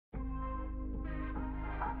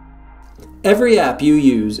Every app you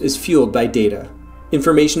use is fueled by data.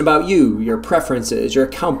 Information about you, your preferences, your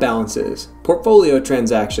account balances, portfolio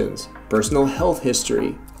transactions, personal health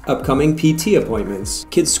history, upcoming PT appointments,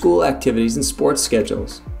 kids' school activities, and sports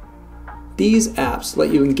schedules. These apps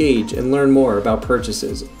let you engage and learn more about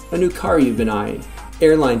purchases, a new car you've been eyeing,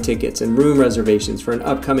 airline tickets and room reservations for an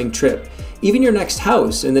upcoming trip, even your next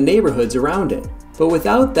house and the neighborhoods around it. But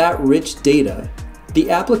without that rich data, the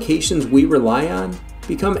applications we rely on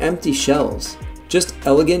become empty shells, just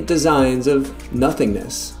elegant designs of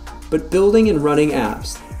nothingness. But building and running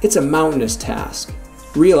apps, it's a mountainous task.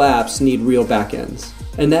 Real apps need real backends,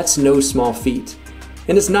 and that's no small feat.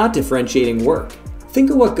 And it's not differentiating work. Think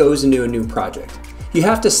of what goes into a new project. You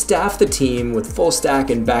have to staff the team with full stack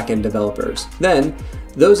and backend developers. Then,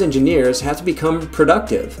 those engineers have to become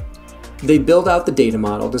productive. They build out the data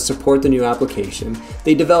model to support the new application.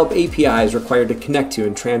 They develop APIs required to connect to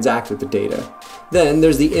and transact with the data. Then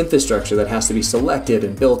there's the infrastructure that has to be selected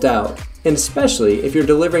and built out. And especially if you're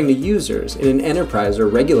delivering to users in an enterprise or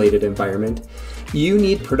regulated environment, you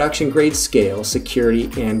need production-grade scale,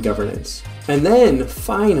 security, and governance. And then,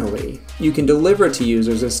 finally, you can deliver it to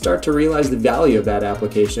users and start to realize the value of that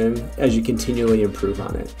application as you continually improve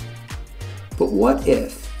on it. But what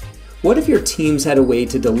if? What if your teams had a way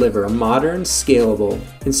to deliver a modern, scalable,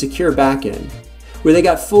 and secure backend, where they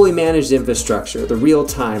got fully managed infrastructure, the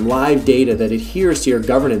real-time, live data that adheres to your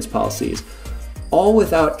governance policies, all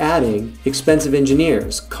without adding expensive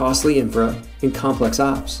engineers, costly infra, and complex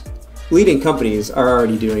ops? Leading companies are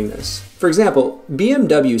already doing this. For example,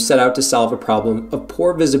 BMW set out to solve a problem of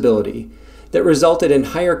poor visibility that resulted in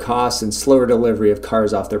higher costs and slower delivery of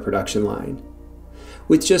cars off their production line.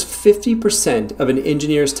 With just 50% of an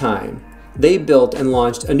engineer's time, they built and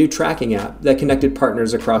launched a new tracking app that connected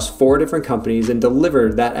partners across 4 different companies and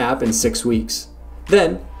delivered that app in 6 weeks.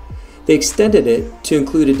 Then, they extended it to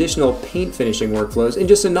include additional paint finishing workflows in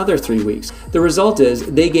just another 3 weeks. The result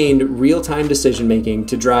is they gained real-time decision-making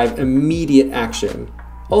to drive immediate action,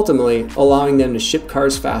 ultimately allowing them to ship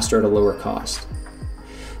cars faster at a lower cost.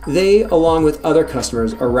 They, along with other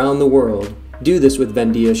customers around the world, do this with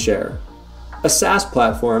Vendia Share, a SaaS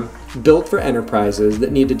platform built for enterprises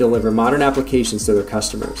that need to deliver modern applications to their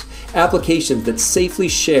customers. Applications that safely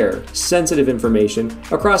share sensitive information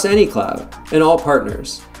across any cloud and all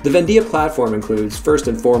partners. The Vendia platform includes, first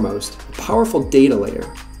and foremost, a powerful data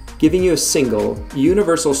layer, giving you a single,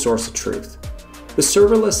 universal source of truth. The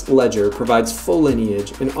serverless ledger provides full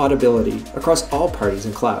lineage and auditability across all parties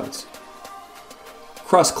and clouds.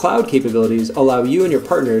 Cross-cloud capabilities allow you and your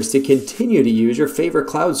partners to continue to use your favorite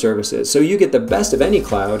cloud services so you get the best of any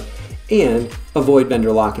cloud and avoid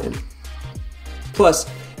vendor lock-in. Plus,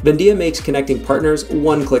 Vendia makes connecting partners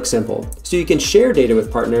one-click simple, so you can share data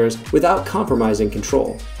with partners without compromising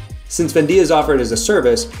control. Since Vendia is offered as a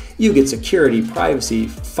service, you get security, privacy,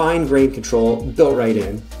 fine-grained control built right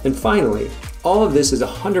in. And finally, all of this is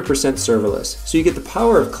 100% serverless, so you get the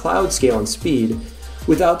power of cloud scale and speed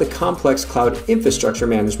without the complex cloud infrastructure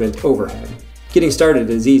management overhead. Getting started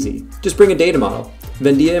is easy. Just bring a data model.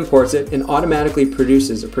 Vendia imports it and automatically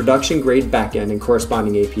produces a production-grade backend and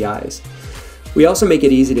corresponding APIs. We also make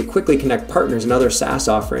it easy to quickly connect partners and other SaaS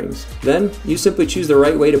offerings. Then, you simply choose the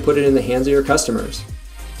right way to put it in the hands of your customers.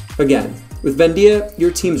 Again, with Vendia, your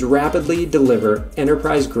teams rapidly deliver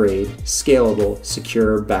enterprise-grade, scalable,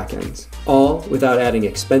 secure backends, all without adding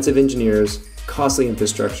expensive engineers, costly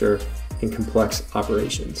infrastructure, and complex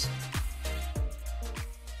operations.